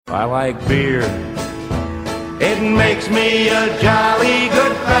I like beer. It makes me a jolly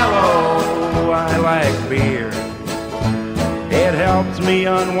good fellow. I like beer. It helps me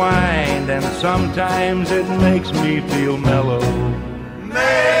unwind, and sometimes it makes me feel mellow.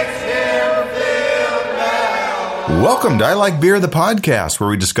 Makes him feel mellow. Welcome to I Like Beer, the podcast, where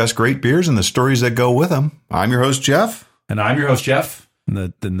we discuss great beers and the stories that go with them. I'm your host, Jeff. And I'm your host, Jeff. In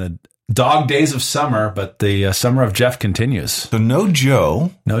the dog days of summer, but the summer of Jeff continues. So no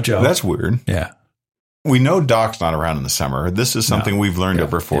Joe. No Joe. That's weird. Yeah. We know Doc's not around in the summer. This is something we've learned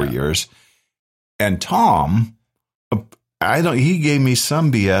over 4 years. And Tom, he gave me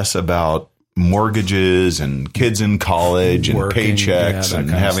some BS about mortgages and kids in college and Working, paychecks and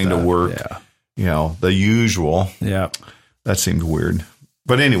having to work, the usual. Yeah. That seemed weird.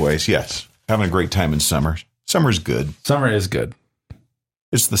 But anyways, yes, having a great time in summer. Summer's good. Summer is good.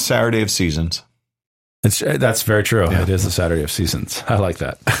 It's the Saturday of seasons. That's very true. Yeah. It is the Saturday of seasons. I like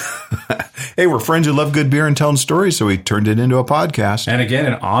that. Hey, we're friends who love good beer and telling stories, so we turned it into a podcast. And again,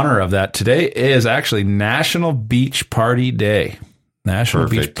 in honor of that, today is actually National Beach Party Day. National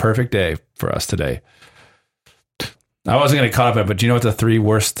Beach Perfect Day for us today. I wasn't going to caught up on it, but do you know what the three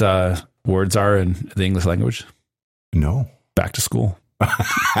worst words are in the English language? No. Back to school.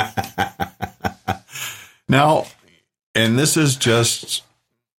 Now, and this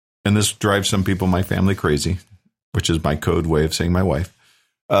drives some people in my family crazy, which is my code way of saying my wife.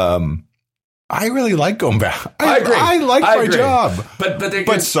 I really like going back. I agree. I like my job.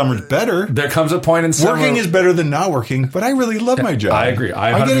 But summer's better. There comes a point in summer. Working is better than not working, but I really love my job. I agree.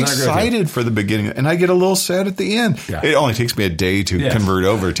 I get excited for the beginning, and I get a little sad at the end. Yeah. It only takes me a day to convert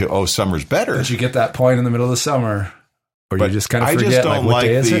over to, summer's better. But you get that point in the middle of the summer where you just kind of forget. I just don't what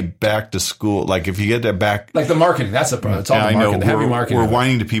day is the it? Back to school. Like if you get that back. Like the marketing. That's the problem. It's all the marketing. The heavy marketing. We're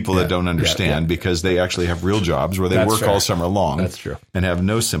whining to people that don't understand because they actually have real jobs where they work all summer long. That's true. And have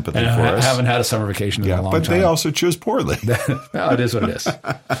no sympathy for us. I haven't had a summer vacation in a long time. But they also choose poorly. Well, it is what it is.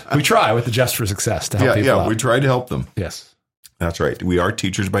 We try with the Just for Success to help people out. We try to help them. Yes. That's right. We are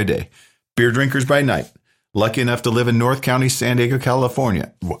teachers by day, beer drinkers by night. Lucky enough to live in North County, San Diego,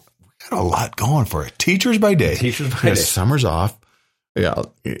 California. We got a lot going for it. Teachers by day. Teachers by day. Summer's off. Yeah,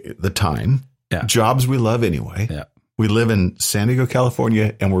 the time. Yeah. Jobs we love anyway. Yeah. We live in San Diego,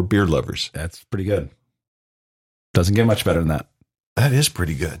 California, and we're beer lovers. That's pretty good. Doesn't get much better than that. That is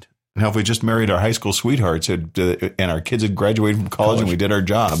pretty good. Now, if we just married our high school sweethearts and our kids had graduated from college and we did our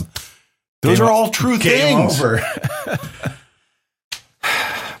job, those are all true things. Game over.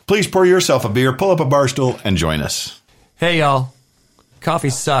 Please pour yourself a beer, pull up a bar stool, and join us. Hey, y'all. Coffee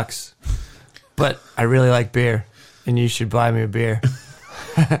sucks, but I really like beer, and you should buy me a beer.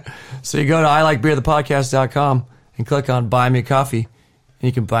 So you go to ilikebeerthepodcast.com and click on Buy Me a Coffee, and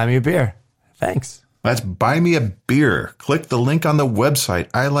you can buy me a beer. Thanks. That's Buy Me a Beer. Click the link on the website,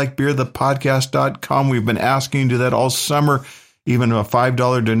 ilikebeerthepodcast.com. We've been asking you to do that all summer. Even a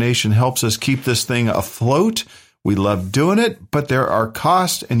 $5 donation helps us keep this thing afloat. We love doing it, but there are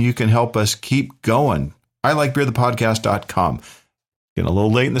costs, and you can help us keep going. ilikebeerthepodcast.com. Getting a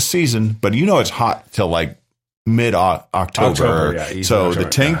little late in the season, but it's hot till like mid-October. So the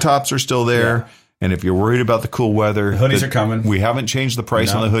tank tops are still there. Yeah. And if you're worried about the cool weather, the hoodies are coming. We haven't changed the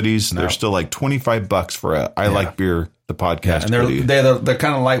price on the hoodies. They're still like $25 for a I Like Beer, the podcast. And they're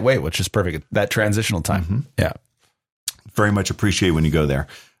kind of lightweight, which is perfect. That transitional time. Mm-hmm. Yeah. Very much appreciate when you go there.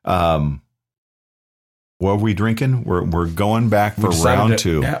 What are we drinking? We're going back for round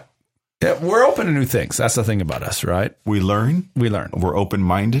 2. Yeah. Yeah, we're open to new things. That's the thing about us, right? We learn. We're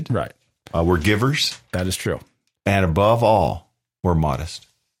open-minded. Right. We're givers. That is true. And above all, we're modest.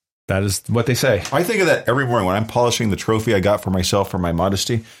 That is what they say. I think of that every morning when I'm polishing the trophy I got for myself for my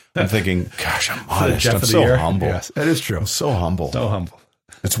modesty. I'm thinking, gosh, I'm modest. I'm so humble. Yes, that is true. I'm so humble. So humble.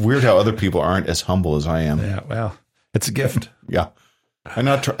 It's weird how other people aren't as humble as I am. Yeah, well, it's a gift. Yeah. I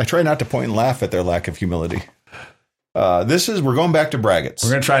try not to point and laugh at their lack of humility. We're going back to Braggots.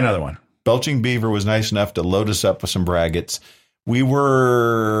 We're going to try another one. Belching Beaver was nice enough to load us up with some Braggots. We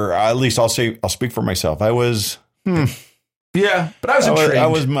were, at least I'll speak for myself. I was, yeah, but I was intrigued. I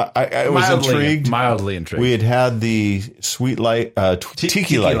was intrigued. Mildly intrigued. We had the Sweet Life,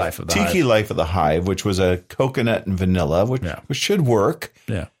 Tiki Life of the Hive, which was a coconut and vanilla, which should work.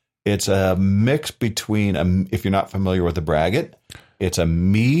 Yeah. It's a mix between, if you're not familiar with the Braggot, it's a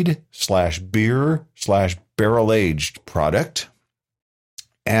mead/beer/barrel-aged product.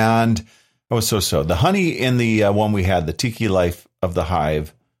 And it was so. The honey in the one we had, the Tiki Life of the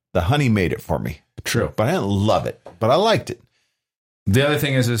Hive, the honey made it for me. True. But I didn't love it, but I liked it. The other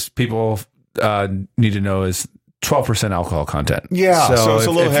thing is people need to know is 12% alcohol content. Yeah, so it's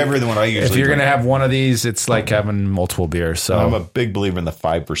a little heavier than what I usually If you're drink. going to have one of these, it's like having multiple beers. So I'm a big believer in the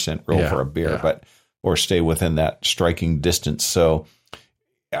 5% rule for a beer, or stay within that striking distance. So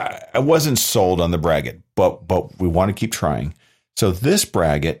I wasn't sold on the Braggot, but we want to keep trying. So this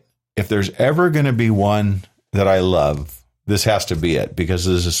Braggot, if there's ever going to be one that I love, this has to be it, because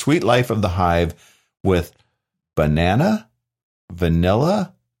there's a Sweet Life of the Hive with banana,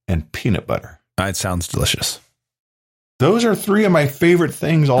 vanilla, and peanut butter. It sounds delicious. Those are three of my favorite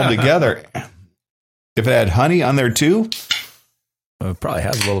things all together. If it had honey on there too, it probably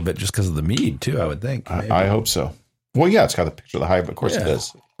has a little bit just because of the mead too, I would think. I hope so. Well, yeah, it's got the picture of the hive. Of course it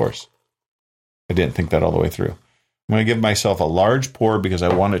does. Of course. I didn't think that all the way through. I'm going to give myself a large pour because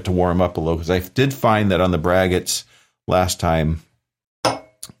I want it to warm up a little, because I did find that on the Braggots last time,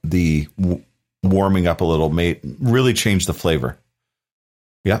 the warming up a little really changed the flavor.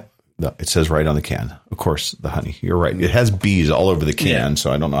 Yeah. No, it says right on the can. Of course, the honey. You're right. It has bees all over the can,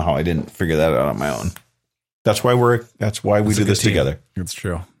 so I don't know how I didn't figure that out on my own. That's why we do this together. It's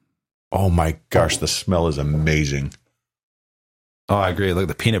true. Oh my gosh, the smell is amazing. Oh, I agree. Look at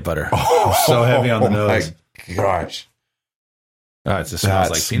the peanut butter. It's so heavy on the nose. Oh my gosh. It just smells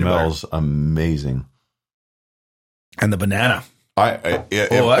like peanut butter. Smells amazing. And the banana.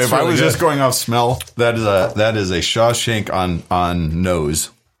 If I was just going off smell, that is a Shawshank on nose.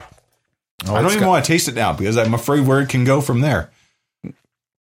 I don't even want to taste it now because I'm afraid where it can go from there.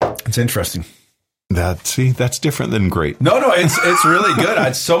 It's interesting. That's different than great. No, it's really good.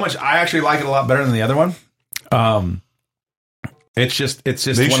 I actually like it a lot better than the other one. It's just one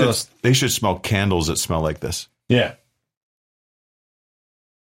of those. They should smell candles that smell like this. Yeah.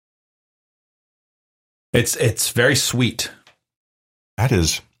 It's very sweet. That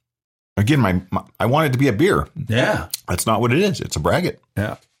is, again, I want it to be a beer. Yeah. That's not what it is. It's a Braggot.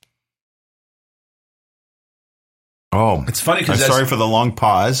 Yeah. Oh, it's funny because I'm sorry for the long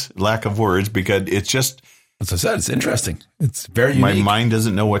pause, lack of words, because it's just, as I said, it's interesting. It's very unique. My mind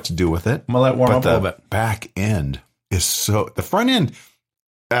doesn't know what to do with it. I'm gonna let it warm up a little bit. Back end is the front end.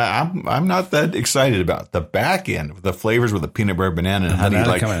 I'm not that excited about the back end. The flavors with the peanut butter, banana, and honey,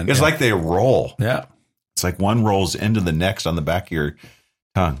 it's like they roll. Yeah, it's like one rolls into the next on the back of your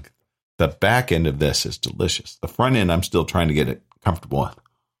tongue. The back end of this is delicious. The front end, I'm still trying to get it comfortable with.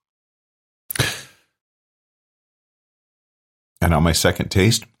 And on my second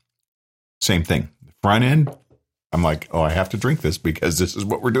taste, same thing. The front end, I'm like, oh, I have to drink this because this is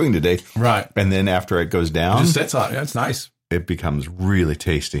what we're doing today. Right. And then after it goes down, it just sits on. Yeah, it's nice. It becomes really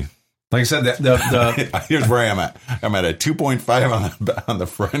tasty. Like I said, here's where I am at. I'm at a 2.5 on the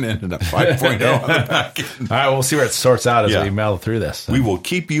front end and a 5.0 on the back end. All right, we'll see where it sorts out as we muddle through this. So. We will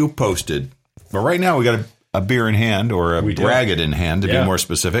keep you posted. But right now, we got a beer in hand, or a Braggot in hand, to be more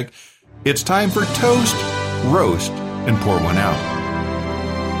specific. It's time for toast, roast, and pour one out.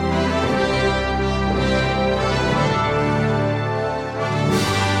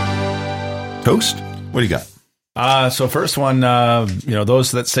 Toast? What do you got? So first one, those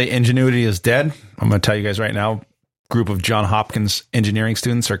that say ingenuity is dead, I'm going to tell you guys right now, group of Johns Hopkins engineering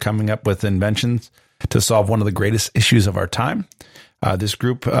students are coming up with inventions to solve one of the greatest issues of our time. This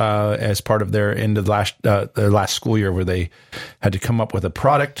group, as part of their end of their last school year, where they had to come up with a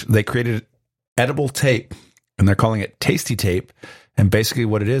product, they created edible tape. And they're calling it Tasty Tape. And basically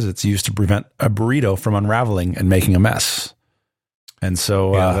what it is, it's used to prevent a burrito from unraveling and making a mess. And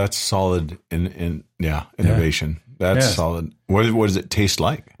so... that's solid innovation. That's solid. What does it taste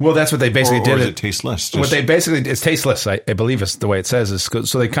like? Well, that's what they basically did. Or is it tasteless? It's tasteless, I believe is the way it says.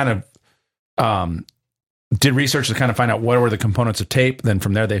 So they kind of did research to kind of find out what were the components of tape. Then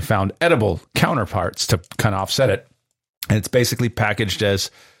from there, they found edible counterparts to kind of offset it. And it's basically packaged as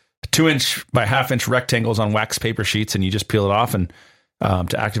 2-inch by 1/2-inch rectangles on wax paper sheets, and you just peel it off. And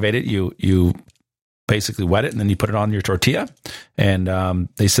to activate it, you basically wet it, and then you put it on your tortilla. And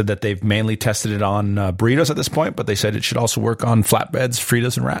they said that they've mainly tested it on burritos at this point, but they said it should also work on flatbreads,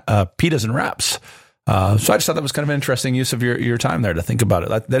 pitas, and wraps. So I just thought that was kind of an interesting use of your time there to think about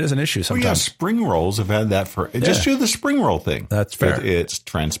it. That is an issue sometimes. Well, yeah, spring rolls have had that for... Just do the spring roll thing. That's fair. It's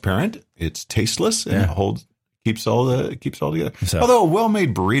transparent, it's tasteless, and it keeps all together. So, although a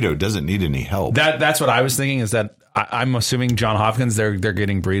well-made burrito doesn't need any help. That's what I was thinking, is that I'm assuming Johns Hopkins, they're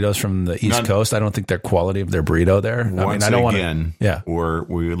getting burritos from the East Coast. I don't think their quality of their burrito there.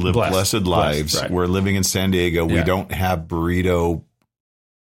 We live blessed lives. Right. We're living in San Diego. We don't have burrito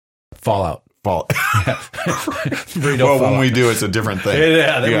fallout. Burrito fallout. When we do, it's a different thing.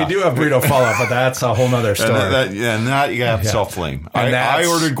 We do have burrito fallout, but that's a whole nother story. And that you have self-flame. I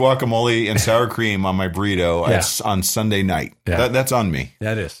ordered guacamole and sour cream on my burrito on Sunday night. Yeah. That's on me.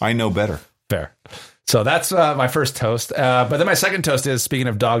 That is. I know better. Fair. So that's my first toast. But then my second toast is, speaking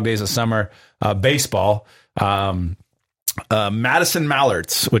of dog days of summer, baseball. Madison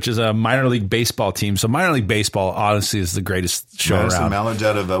Mallards, which is a minor league baseball team. So minor league baseball, honestly, is the greatest show Madison around. Mallards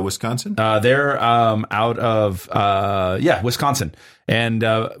out of Wisconsin? They're out of Wisconsin. And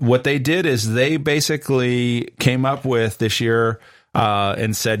what they did is they basically came up with this year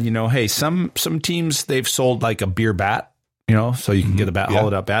and said, hey, some teams, they've sold like a beer bat, so you can get a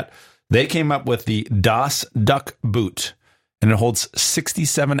hollowed out bat. They came up with the Das Duck Boot, and it holds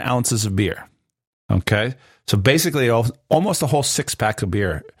 67 ounces of beer. Okay. So basically almost a whole 6-pack of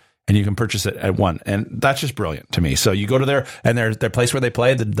beer, and you can purchase it at one. And that's just brilliant to me. So you go to there, and their place where they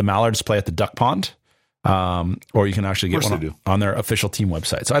play, the Mallards play at the Duck Pond. Or you can actually get one on their official team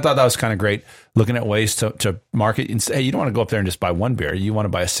website. So I thought that was kind of great, looking at ways to market and say, hey, you don't want to go up there and just buy one beer. You want to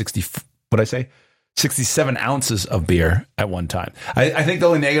buy 67 ounces of beer at one time. I think the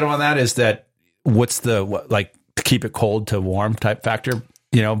only negative on that is that to keep it cold to warm type factor,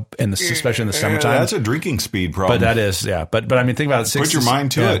 especially in the summertime. That's a drinking speed problem. But that is, yeah. But I mean, think about it. Put your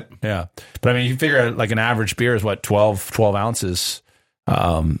mind to it. Yeah. But I mean, you figure like an average beer is 12 ounces.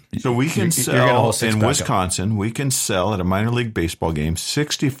 So we can sell in Wisconsin, we can sell at a minor league baseball game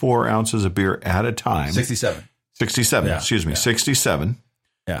 64 ounces of beer at a time. 67. 67, yeah, excuse me, yeah. 67.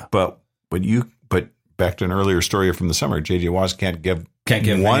 Yeah. But back to an earlier story from the summer, J.J. Watts can't give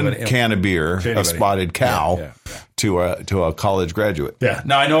one anybody, can of beer of Spotted Cow to a college graduate. Yeah.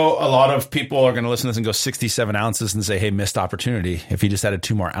 Now, I know a lot of people are going to listen to this and go 67 ounces and say, hey, missed opportunity. If he just added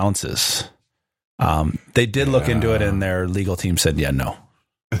 2 more ounces. They did look into it, and their legal team said, yeah, no.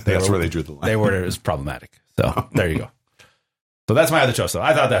 That's where they drew the line. They were, it was problematic. So there you go. So that's my other choice, though.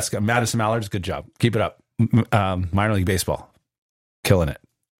 I thought that's good. Madison Mallards, good job. Keep it up. Minor league baseball. Killing it.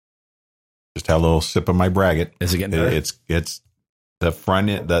 Just had a little sip of my Braggot. Is it getting better? It's the front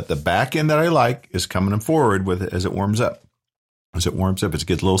end, the back end that I like is coming forward with it as it warms up. As it warms up, it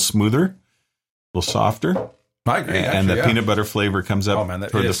gets a little smoother, a little softer. I agree. And the peanut butter flavor comes up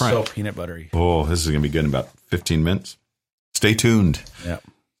toward the front. So peanut buttery. Oh, this is going to be good in about 15 minutes. Stay tuned. Yeah.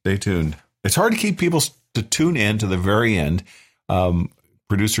 Stay tuned. It's hard to keep people to tune in to the very end.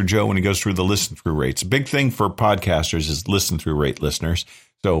 Producer Joe, when he goes through the listen through rates, a big thing for podcasters is listen through rate listeners.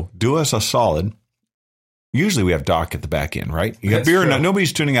 So do us a solid. Usually we have Doc at the back end, right? You got beer or not.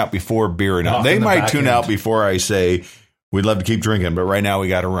 Nobody's tuning out before beer or not. They might tune out before I say we'd love to keep drinking, but right now we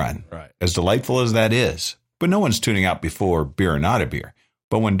got to run. Right. As delightful as that is. But no one's tuning out before beer or not a beer.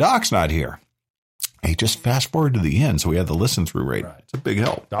 But when Doc's not here, hey, just fast forward to the end. So we have the listen through rate. Right. It's a big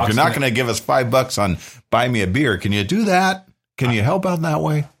help. Doc's if you're not going to give us $5 on buy me a beer, can you do that? Can you help out that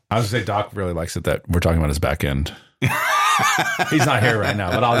way? I was going to say Doc really likes it that we're talking about his back end. He's not here right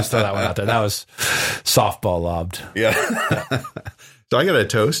now, but I'll just throw that one out there. That was softball lobbed. Yeah. So I got a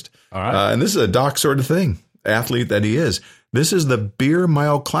toast. All right. And this is a Doc sort of thing, athlete that he is. This is the Beer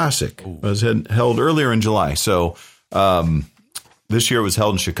Mile Classic. It was held earlier in July. So this year it was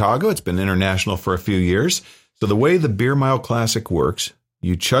held in Chicago. It's been international for a few years. So the way the Beer Mile Classic works,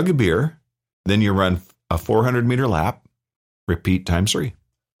 you chug a beer, then you run a 400-meter lap, repeat times 3.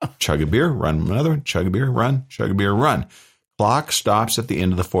 Chug a beer, run another, chug a beer, run, chug a beer, run. Clock stops at the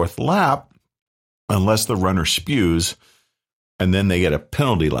end of the 4th lap unless the runner spews, and then they get a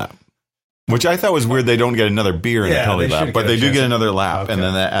penalty lap, which I thought was weird. They don't get another beer in the penalty lap, but they do get another lap, and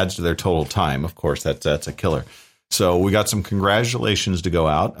then that adds to their total time. Of course, that's a killer. So we got some congratulations to go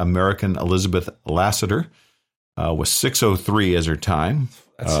out. American Elizabeth Lassiter was 6:03 as her time.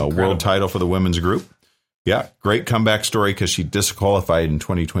 World title for the women's group. Yeah, great comeback story because she disqualified in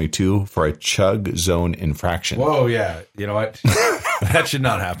 2022 for a chug zone infraction. Whoa, yeah. You know what? That should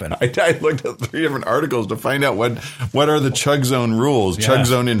not happen. I looked at 3 different articles to find out what are the chug zone rules. Yeah. Chug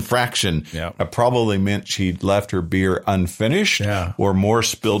zone infraction. Yeah. Probably meant she'd left her beer unfinished or more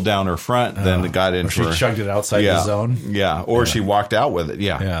spilled down her front than got into her. She chugged it outside the zone. Yeah, or she walked out with it.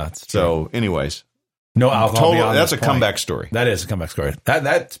 Yeah. Yeah, that's true. So anyways. No alcohol. That's a comeback story. That is a comeback story.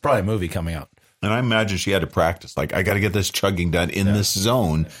 That's probably a movie coming out. And I imagine she had to practice. Like, I got to get this chugging done in this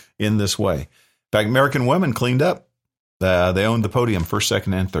zone, in this way. In fact, American women cleaned up. They owned the podium, 1st,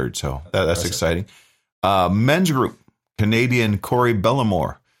 2nd, and 3rd. So that's exciting. Men's group, Canadian Corey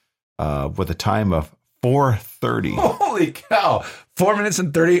Bellamore, with a time of 4:30. Holy cow. 4 minutes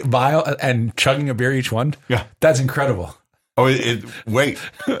and 30 mile and chugging a beer each one? Yeah. That's incredible. Oh, wait.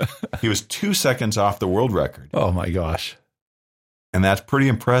 He was 2 seconds off the world record. Oh, my gosh. And that's pretty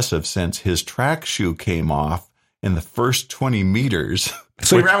impressive since his track shoe came off in the first 20 meters.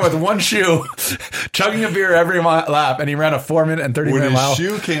 So he ran with one shoe, chugging a beer every lap, and he ran a 4 minute and 30 minute mile. When his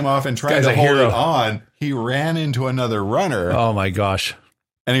shoe came off and tried to hold it on, he ran into another runner. Oh, my gosh.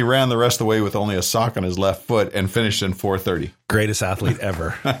 and he ran the rest of the way with only a sock on his left foot and finished in 4:30. Greatest athlete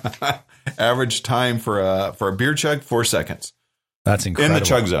ever. Average time for a beer chug, 4 seconds. That's incredible. In the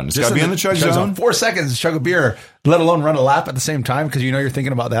chug zone. It's got to be in the chug zone. 4 seconds to chug a beer, let alone run a lap at the same time, because you know you're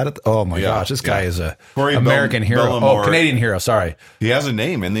thinking about that. Oh, my gosh. This guy is a American hero. Canadian hero. Sorry. He has a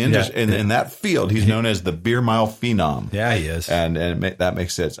name in the industry. In that field. He's known as the beer mile phenom. Yeah, he is. And that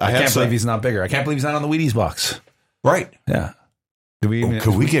makes sense. I can't believe he's not bigger. I can't believe he's not on the Wheaties box. Right. Yeah.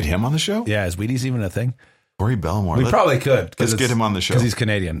 Could we get him on the show? Yeah. Is Wheaties even a thing? Corey Belmore. We probably could. Let's get him on the show. Because he's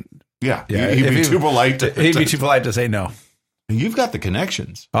Canadian. Yeah. He'd be too polite to say no. You've got the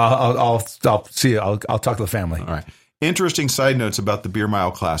connections. I'll see. I'll talk to the family. All right. Interesting side notes about the Beer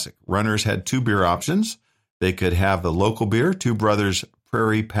Mile Classic. Runners had 2 beer options. They could have the local beer, Two Brothers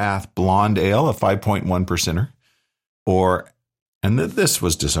Prairie Path Blonde Ale, a 5.1%er, this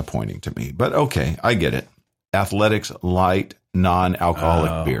was disappointing to me, but okay, I get it. Athletics Light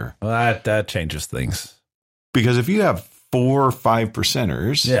non-alcoholic beer. Well, that changes things. Because if you have 4 or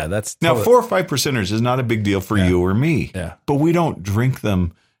 5%ers. Yeah, that's now 4 or 5%ers is not a big deal for you or me. Yeah. But we don't drink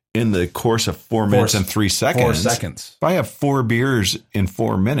them in the course of 4 minutes and 3 seconds. 4 seconds. If I have 4 beers in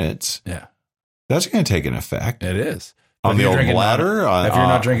 4 minutes, that's going to take an effect. It is. On the old bladder. If you're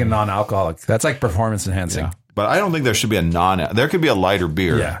not drinking non-alcoholic, that's like performance enhancing. Yeah. But I don't think there should be there could be a lighter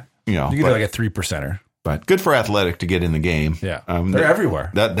beer. Yeah. You could do like a 3%er. But good for Athletic to get in the game. Yeah. They're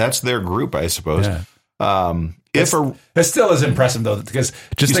everywhere. That's their group, I suppose. Yeah. It still is impressive though, because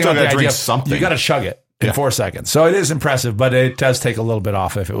just think about the idea something. You got to chug it in 4 seconds. So it is impressive, but it does take a little bit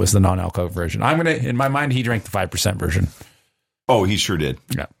off if it was the non-alcoholic version. In my mind, he drank the 5% version. Oh, he sure did.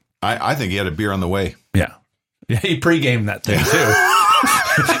 Yeah. I think he had a beer on the way. Yeah. He pre-gamed that thing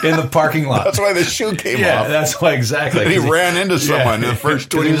too. In the parking lot. That's why the shoe came off. Yeah, that's why exactly. And he ran into someone in the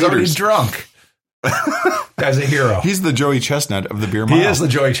first 20 meters. He was already drunk. Guy's a hero. He's the Joey Chestnut of the beer mile. He is the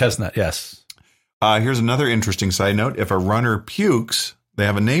Joey Chestnut, yes. Here's another interesting side note. If a runner pukes, they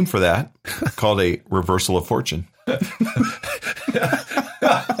have a name for that called a reversal of fortune.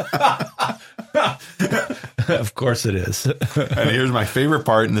 Of course it is. And here's my favorite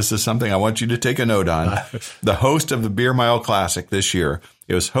part, and this is something I want you to take a note on. The host of the Beer Mile Classic this year,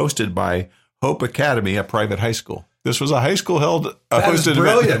 it was hosted by Hope Academy, a private high school. This was a high school hosted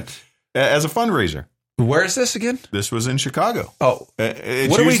brilliant. As a fundraiser. Where is this again? This was in Chicago. Oh,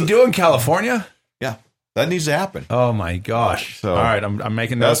 what do we do in California? Yeah, that needs to happen. Oh my gosh! So, all right, I'm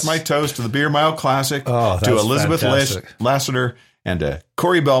making notes. That's my toast to the Beer Mile Classic, to Elizabeth Lassiter, and to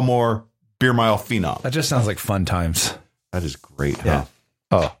Corey Belmore, Beer Mile Phenom. That just sounds like fun times. That is great. Yeah.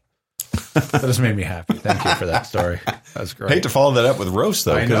 Huh? Oh, that just made me happy. Thank you for that story. That's great. Hate to follow that up with roast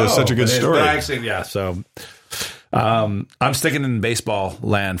though, because it's such a good story. Actually, yeah. So, I'm sticking in baseball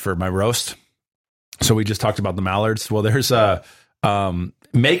land for my roast. So we just talked about the Mallards. Well, there's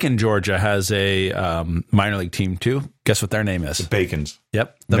Macon, Georgia has a minor league team too. Guess what their name is? The Bacons.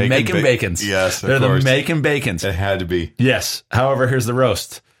 Yep. The Macon Bacons. Yes, they're the Macon Bacons. It had to be. Yes. However, here's the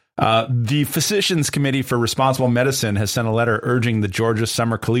roast. The Physicians Committee for Responsible Medicine has sent a letter urging the Georgia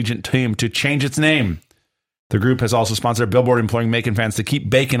Summer Collegiate team to change its name. The group has also sponsored a billboard imploring Macon fans to keep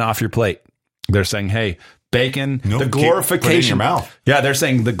bacon off your plate. They're saying, hey, bacon, the glorification. Put it in your mouth. Yeah, they're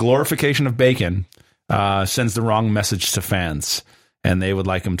saying the glorification of bacon sends the wrong message to fans, and they would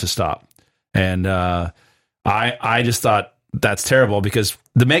like them to stop. And I just thought that's terrible because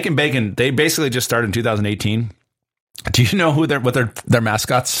the Macon Bacon, they basically just started in 2018. Do you know what their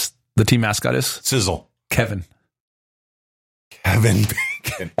mascots, the team mascot is? Sizzle. Kevin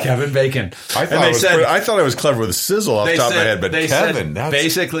Bacon. Kevin Bacon. I thought I was clever with a sizzle off the top of my head, but Kevin, that's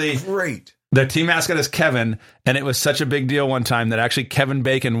basically great. The team mascot is Kevin, and it was such a big deal one time that actually Kevin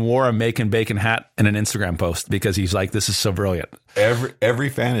Bacon wore a Macon Bacon hat in an Instagram post because he's like, this is so brilliant. Every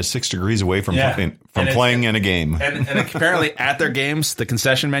fan is 6 degrees away from playing in a game. And apparently at their games, the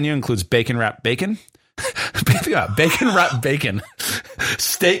concession menu includes bacon wrapped bacon, bacon wrapped bacon,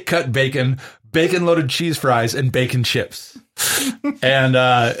 steak cut bacon, bacon loaded cheese fries, and bacon chips.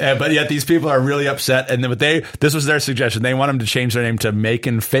 But yet these people are really upset, and this was their suggestion. They want them to change their name to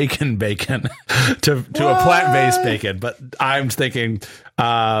Macon Fakin Bacon to a plant-based bacon. But I'm thinking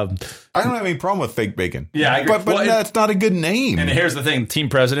I don't have any problem with fake bacon. Yeah, I agree. But that's not a good name. And here's the thing: team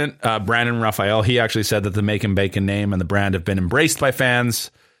president Brandon Raphael, he actually said that the Macon Bacon name and the brand have been embraced by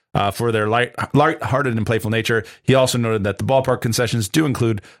fans for their light-hearted and playful nature. He also noted that the ballpark concessions do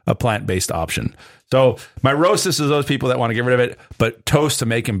include a plant-based option. So my roast is those people that want to get rid of it, but toast to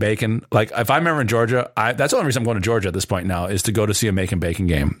Macon Bacon. Like if I'm ever in Georgia, that's the only reason I'm going to Georgia at this point now is to go to see a Macon Bacon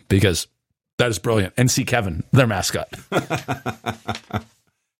game because that is brilliant. And see Kevin, their mascot.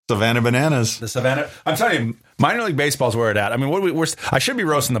 Savannah Bananas. The Savannah. I'm telling you, minor league baseball is where it at. I mean, I should be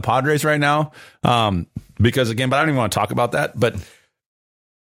roasting the Padres right now, because again, but I don't even want to talk about that. But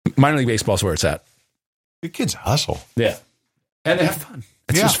minor league baseball is where it's at. The kids hustle. Yeah, and they have fun.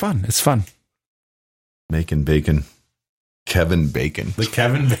 It's just fun. It's fun. Making bacon. Kevin Bacon. The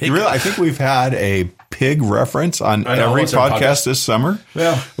Kevin Bacon. I think we've had a pig reference on every podcast this summer.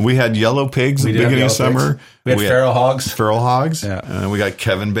 Yeah. We had yellow pigs at the beginning of summer. We had feral hogs. Feral hogs. Yeah. And we got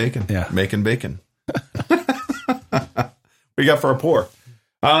Kevin Bacon. Yeah. Making bacon. What you got for a pour?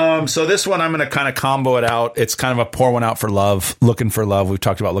 So this one, I'm going to kind of combo it out. It's kind of a pour one out for love, looking for love. We've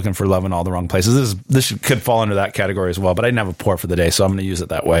talked about looking for love in all the wrong places. This could fall under that category as well, but I didn't have a pour for the day, so I'm going to use it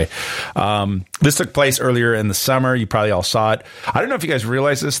that way. This took place earlier in the summer. You probably all saw it. I don't know if you guys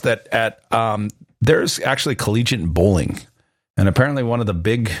realize this, that there's actually collegiate bowling, and apparently one of the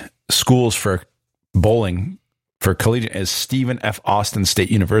big schools for bowling for collegiate is Stephen F. Austin State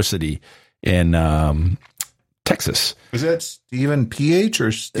University in Texas. Is that Stephen PH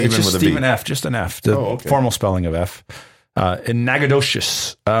or Stephen with a B? Stephen F, just an F. The formal spelling of F. In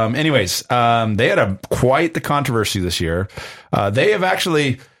Nacogdoches. They had quite the controversy this year. They have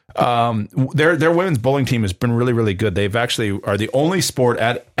actually their women's bowling team has been really, really good. They've actually are the only sport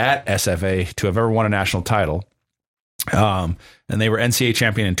at SFA to have ever won a national title. And they were NCAA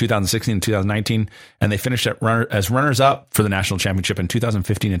champion in 2016 and 2019, and they finished as runners up for the national championship in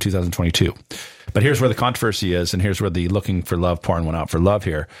 2015 and 2022. But here's where the controversy is, and here's where the looking for love, pouring one out for love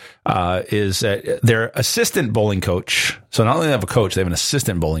here, is their assistant bowling coach. So not only do they have a coach, they have an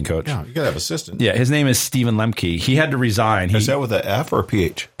assistant bowling coach. Yeah, you got to have assistant. Yeah, his name is Stephen Lemke. He had to resign. Is that with an F or a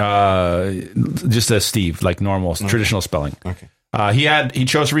PH? Just a Steve, like normal, traditional spelling. Okay. He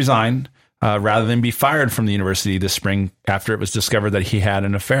chose to resign. Rather than be fired from the university this spring after it was discovered that he had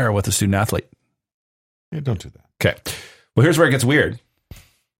an affair with a student athlete. Yeah, don't do that. Okay. Well, here's where it gets weird.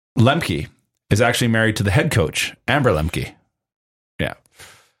 Lemke is actually married to the head coach, Amber Lemke. Yeah.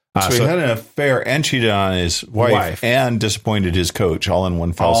 So he had an affair and cheated on his wife and disappointed his coach all in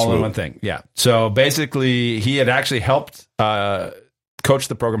one fell swoop. All in one thing, yeah. So basically, he had actually helped coach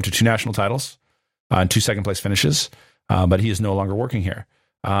the program to 2 national titles and 2 second-place finishes, but he is no longer working here.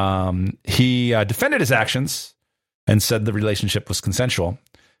 He defended his actions and said the relationship was consensual,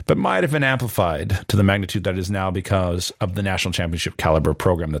 but might have been amplified to the magnitude that it is now because of the national championship caliber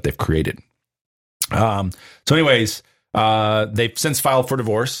program that they've created. So anyways, they've since filed for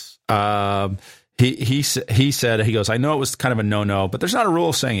divorce. He said, he goes, I know it was kind of a no-no, but there's not a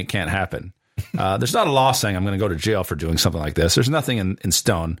rule saying it can't happen. There's not a law saying I'm going to go to jail for doing something like this. There's nothing in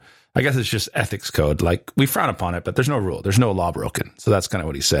stone. I guess it's just ethics code. Like, we frown upon it, but there's no rule. There's no law broken. So that's kind of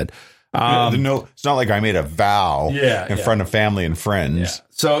what he said. It's not like I made a vow in front of family and friends. Yeah.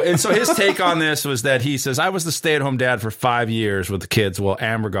 So his take on this was that he says, I was the stay-at-home dad for 5 years with the kids while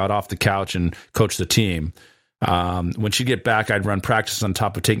Amber got off the couch and coached the team. When she'd get back, I'd run practice on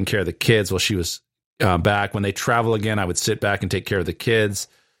top of taking care of the kids while she was back. When they travel again, I would sit back and take care of the kids.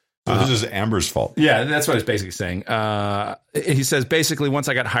 So this is Amber's fault. Yeah, that's what he's basically saying. He says, basically, once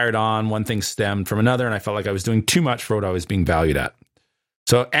I got hired on, one thing stemmed from another, and I felt like I was doing too much for what I was being valued at.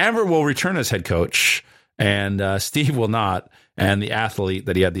 So Amber will return as head coach, and Steve will not, and the athlete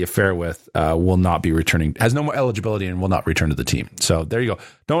that he had the affair with will not be returning, has no more eligibility, and will not return to the team. So there you go.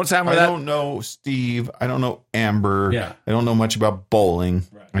 I don't know Steve. I don't know Amber. Yeah. I don't know much about bowling.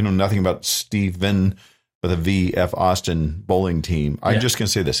 Right. I know nothing about Stephen with a VF Austin bowling team. I'm just going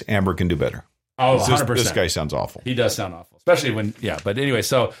to say this. Amber can do better. Oh, 100%. This guy sounds awful. He does sound awful, especially when, but anyway,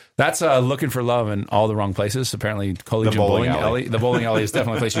 so that's looking for love in all the wrong places. Apparently, collegiate bowling alley. The bowling alley is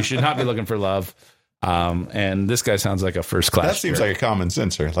definitely a place you should not be looking for love. And this guy sounds like a first class. That seems like a common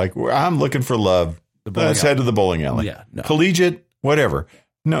sensor. Like, I'm looking for love. Let's head to the bowling alley. Yeah, no. Collegiate, whatever.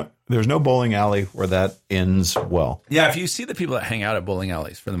 No, there's no bowling alley where that ends well. Yeah, if you see the people that hang out at bowling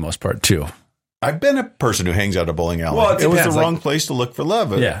alleys for the most part too. I've been a person who hangs out at a bowling alley. Well, it was the wrong place to look for love.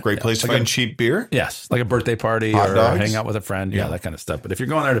 Great place to like find cheap beer. Yes, like a birthday party Hot or dogs. hang out with a friend. Yeah, that kind of stuff. But if you're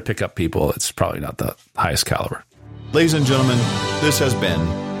going there to pick up people, it's probably not the highest caliber. Ladies and gentlemen, this has been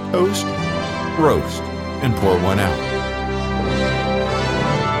Toast, Roast, and Pour One Out.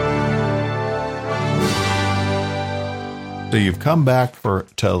 So you've come back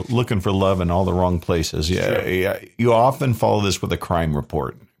to looking for love in all the wrong places. Yeah, you often follow this with a crime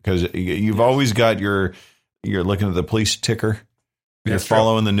report because you've always got you're looking at the police ticker, you're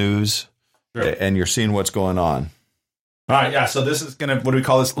following the news, and you're seeing what's going on. All right, yeah. So this is what do we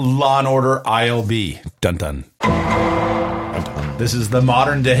call this? Law and Order ILB. Dun dun. This is the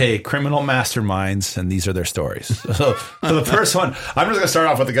modern day criminal masterminds, and these are their stories. So the first one, I'm just going to start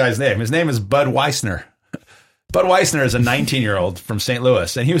off with the guy's name. His name is Bud Weissner. Bud Weissner is a 19-year-old from St.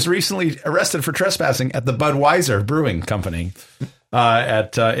 Louis, and he was recently arrested for trespassing at the Budweiser Brewing Company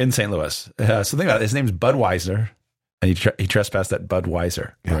in St. Louis. So think about it. His name's Bud Weissner, and he trespassed at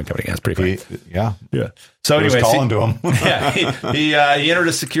Budweiser Brewing Company. That's pretty funny. Yeah. So anyway, calling to him. he entered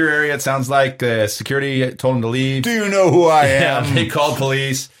a secure area. It sounds like security told him to leave. Do you know who I am? Yeah, they called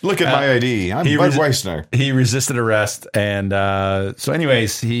police. Look at my ID. I'm Bud Weissner. He resisted arrest, and so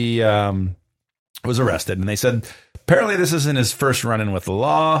anyways, he was arrested. And they said apparently this isn't his first run-in with the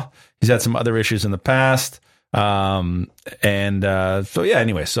law. He's had some other issues in the past. So yeah.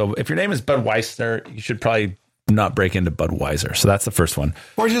 Anyway, so if your name is Bud Weissner, you should probably not break into Budweiser. So that's the first one.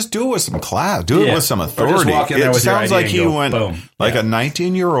 Or just do it with some class. Do it with some authority. Or just walk in there it with sounds your like ID he and go, went boom. like a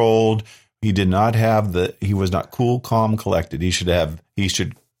 19-year-old. He did not have he was not cool, calm, collected. He should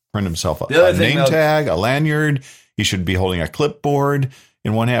print himself a name tag, a lanyard. He should be holding a clipboard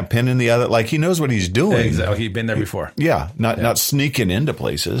in one hand, pen in the other. Like he knows what he's doing. Exactly. He'd been there before. Yeah. Not sneaking into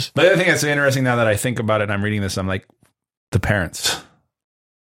places. But the other thing that's interesting now that I think about it and I'm reading this, I'm like, the parents.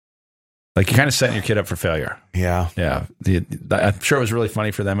 Like you're kind of setting your kid up for failure. Yeah. Yeah. I'm sure it was really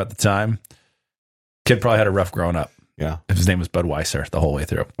funny for them at the time. Kid probably had a rough growing up. Yeah. If his name was Bud Weissner the whole way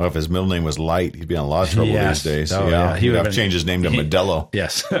through. Well, if his middle name was Light, he'd be in a lot of trouble these days. Oh, yeah. He would have to change his name to Modelo.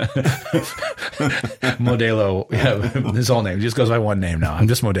 Yes. Modelo. Yeah, his whole name. He just goes by one name now. I'm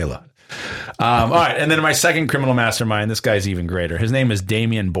just Modelo. All right. And then my second criminal mastermind, this guy's even greater. His name is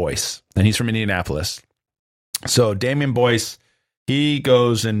Damian Boyce, and he's from Indianapolis. So Damian Boyce, he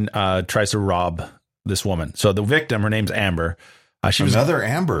goes and tries to rob this woman. So the victim, her name's Amber. Another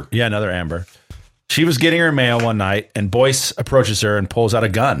Amber. Yeah, another Amber. She was getting her mail one night, and Boyce approaches her and pulls out a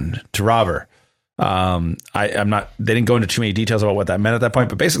gun to rob her. They didn't go into too many details about what that meant at that point,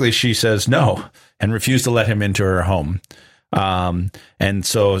 but basically she says no and refused to let him into her home. And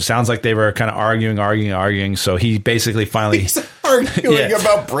so it sounds like they were kind of arguing. So he basically finally He's arguing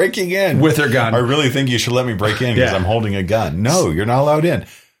about breaking in with her gun. I really think you should let me break in because I'm holding a gun. No, you're not allowed in.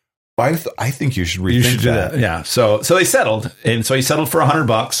 I think you should rethink that. Yeah. So they settled, and so he settled for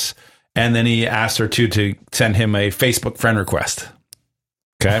 $100, and then he asked her to send him a Facebook friend request.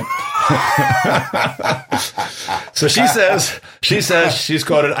 Okay. So she says she's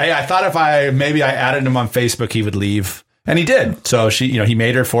quoted, I thought if I added him on Facebook, he would leave. And he did. So he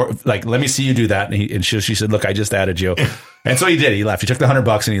made her let me see you do that. And she said, look, I just added you. And so he did. He left. He took the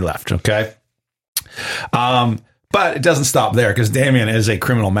 $100 and he left. Okay. But it doesn't stop there because Damien is a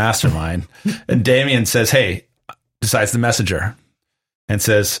criminal mastermind. And Damien says, hey, decides to message her and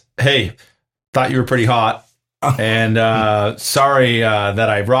says, hey, thought you were pretty hot. And sorry that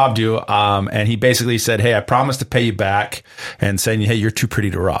I robbed you. And he basically said, hey, I promise to pay you back, and saying, hey, you're too pretty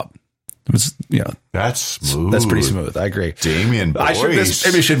to rob. It was, that's smooth. That's pretty smooth. I agree. Damian Boyce.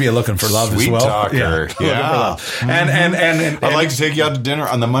 Maybe should be a looking for love Sweet as well. Talker. Yeah. And I'd like to take you out to dinner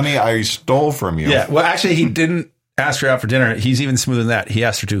on the money I stole from you. Yeah. Well, actually, he didn't ask her out for dinner. He's even smoother than that. He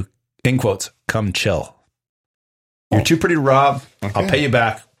asked her to, in quotes, come chill. You're too pretty to rob. Okay. I'll pay you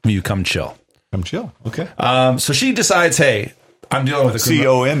back. Will you come chill? Come chill. Okay. So she decides, hey, I'm dealing with a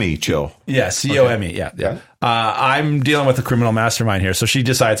COME chill. Yeah, COME. Okay. Yeah. Okay. I'm dealing with a criminal mastermind here. So she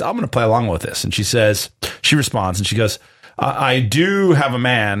decides, I'm going to play along with this. And she responds and she goes, I do have a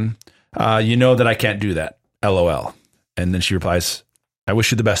man. You know that I can't do that. LOL. And then she replies, I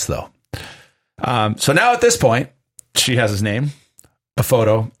wish you the best though. So now at this point, she has his name, a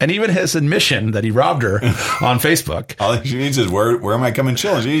photo, and even his admission that he robbed her on Facebook. All she needs is where am I coming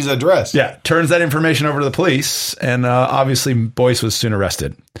chilling? She needs an address. Yeah. Turns that information over to the police. And obviously Boyce was soon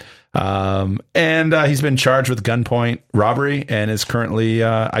arrested. And he's been charged with gunpoint robbery and is currently,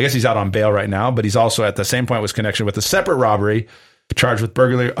 I guess he's out on bail right now, but he's also at the same point was connection with a separate robbery, charged with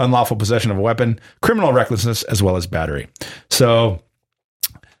burglary, unlawful possession of a weapon, criminal recklessness, as well as battery. So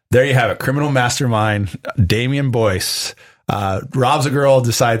there you have it. Criminal mastermind, Damian Boyce, robs a girl,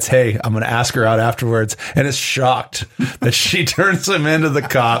 decides, hey, I'm going to ask her out afterwards, and is shocked that she turns him into the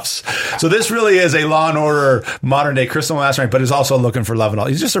cops. So this really is a Law and Order modern day criminal mastermind, but is also looking for love and all.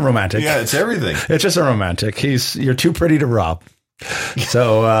 He's just a romantic. Yeah, it's everything. It's just a romantic. You're too pretty to rob.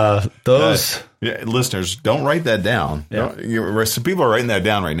 So those listeners, don't write that down. Yeah. Some people are writing that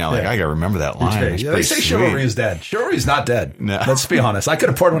down right now. Like, I got to remember that line. Yeah, they say chivalry is dead. Chivalry is not dead. No. Let's be honest. I could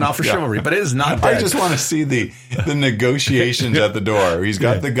have poured one out for chivalry, but it is not dead. I just want to see the negotiations at the door. He's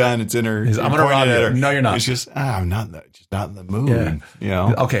got the gun. It's in her. I'm going to rob you. No, you're not. It's just, I'm not in the mood.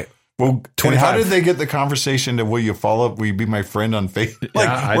 Yeah. Okay. Well, and how did they get the conversation to, will you follow up? Will you be my friend on Facebook?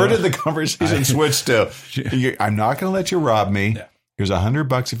 Like, where did the conversation switch to? I'm not going to let you rob me. Yeah. Here's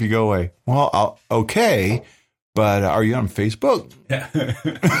 $100 if you go away. Well, okay, but are you on Facebook? Yeah.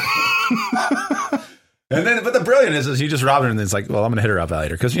 And then, but the brilliant is you just robbed her, and it's like, well, I'm going to hit her up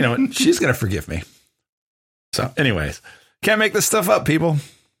later because you know what? She's going to forgive me. So, anyways, can't make this stuff up, people.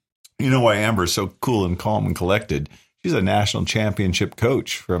 You know why Amber's so cool and calm and collected? She's a national championship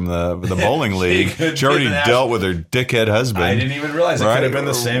coach from the bowling league. She already dealt with her dickhead husband. I didn't even realize it could have been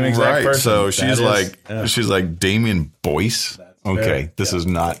the same exact person. So she's like Damien Boyce. Okay, this is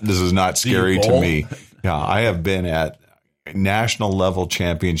not scary to me. Yeah, I have been at national level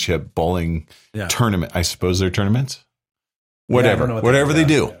championship bowling tournament. I suppose they're tournaments. Whatever they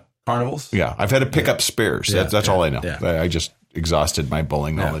do. Yeah. Carnivals. Yeah, I've had to pick up spares. That's all I know. Yeah. I just exhausted my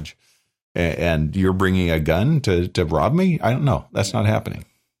bowling knowledge. And you're bringing a gun to rob me? I don't know. That's not happening.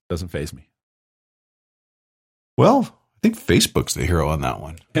 Doesn't faze me. Well, I think Facebook's the hero on that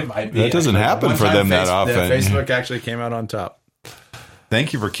one. It might be. That doesn't happen for them that often. Facebook actually came out on top.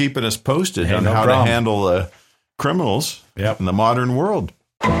 Thank you for keeping us posted on how to handle criminals in the modern world.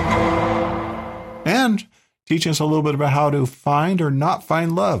 And teaching us a little bit about how to find or not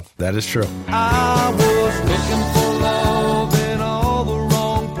find love. That is true. I was looking for love in all the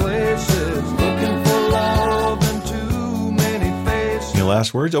wrong places, looking for love in too many faces. Any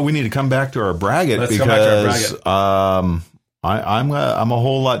last words? Oh, we need to come back to our Braggot because I'm a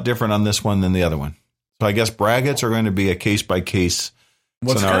whole lot different on this one than the other one. So I guess Braggots are going to be a case by case.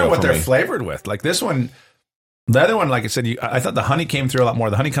 Well, it's kind of what they're flavored with. Like this one, the other one, like I said, I thought the honey came through a lot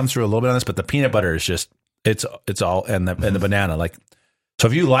more. The honey comes through a little bit on this, but the peanut butter is just it's all and the banana. Like so,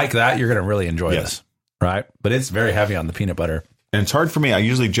 if you like that, you're going to really enjoy this, right? But it's very heavy on the peanut butter. And it's hard for me. I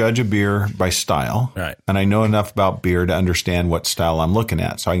usually judge a beer by style, right? And I know enough about beer to understand what style I'm looking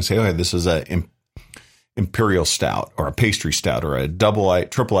at, so I can say, okay, this is a imperial stout or a pastry stout or a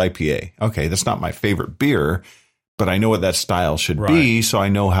triple IPA. Okay, that's not my favorite beer, but I know what that style should be, so I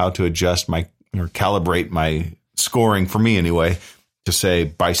know how to adjust or calibrate my scoring, for me anyway, to say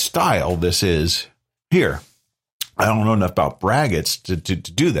by style this is here. I don't know enough about Braggots to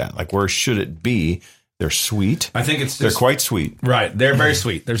do that. Like, where should it be? They're sweet. I think they're quite sweet. Right. They're very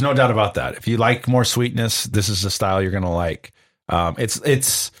sweet. There's no doubt about that. If you like more sweetness, this is the style you're going to like. And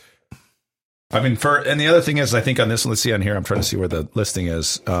the other thing is, I think on this one, let's see on here, I'm trying to see where the listing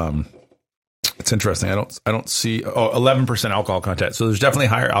is. It's interesting. I don't see 11% alcohol content. So there's definitely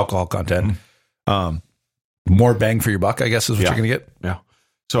higher alcohol content. More bang for your buck, I guess, is what you're going to get. Yeah.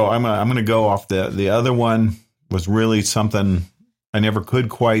 So I'm going to go off the other one was really something I never could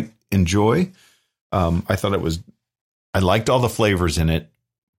quite enjoy. I thought I liked all the flavors in it,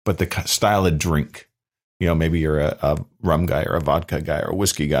 but the style of drink, maybe you're a rum guy or a vodka guy or a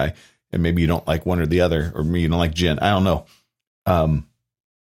whiskey guy, and maybe you don't like one or the other, or maybe you don't like gin. I don't know.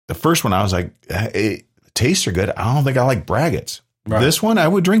 The first one, I was like, hey, the tastes are good. I don't think I like Braggots. Right. This one, I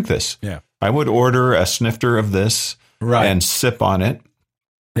would drink this. Yeah. I would order a snifter of this and sip on it.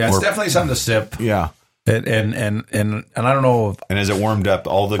 Yeah, it's definitely something to sip. Yeah. And I don't know. And as it warmed up,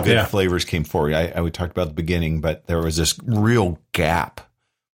 all the good flavors came forward. We talked about the beginning, but there was this real gap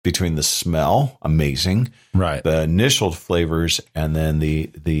between the smell, amazing, right? The initial flavors, and then the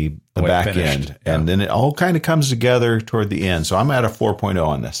back end, and then it all kind of comes together toward the end. So I'm at a 4.0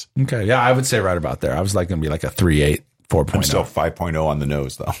 on this. Okay, yeah, I would say right about there. I was like going to be like a 3.8, 4.0. I'm still 5.0 on the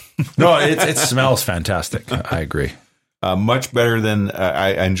nose, though. No, it smells fantastic. I agree. Much better than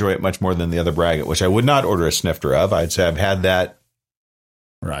I enjoy it much more than the other Braggot, which I would not order a snifter of. I'd say I've had that.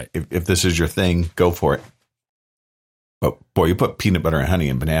 Right. If this is your thing, go for it. But boy, you put peanut butter and honey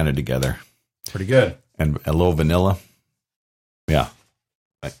and banana together. Pretty good. And a little vanilla. Yeah.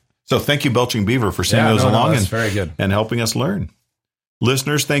 So thank you, Belching Beaver, for sending those along that's very good. And helping us learn.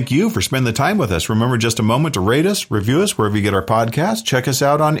 Listeners, thank you for spending the time with us. Remember just a moment to rate us, review us wherever you get our podcast. Check us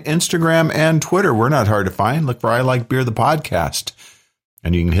out on Instagram and Twitter. We're not hard to find. Look for I Like Beer, the podcast.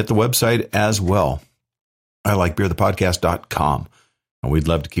 And you can hit the website as well. ILikeBeerThePodcast.com. And we'd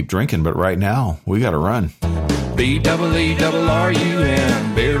love to keep drinking, but right now we got to run. BEERUN,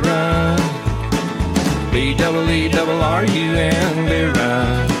 beer run. BEERUN, beer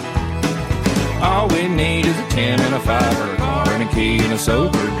run. All we need is a 10 and a 5, or a car and a key and a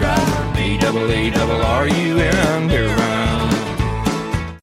sober driver. BEERUN, beer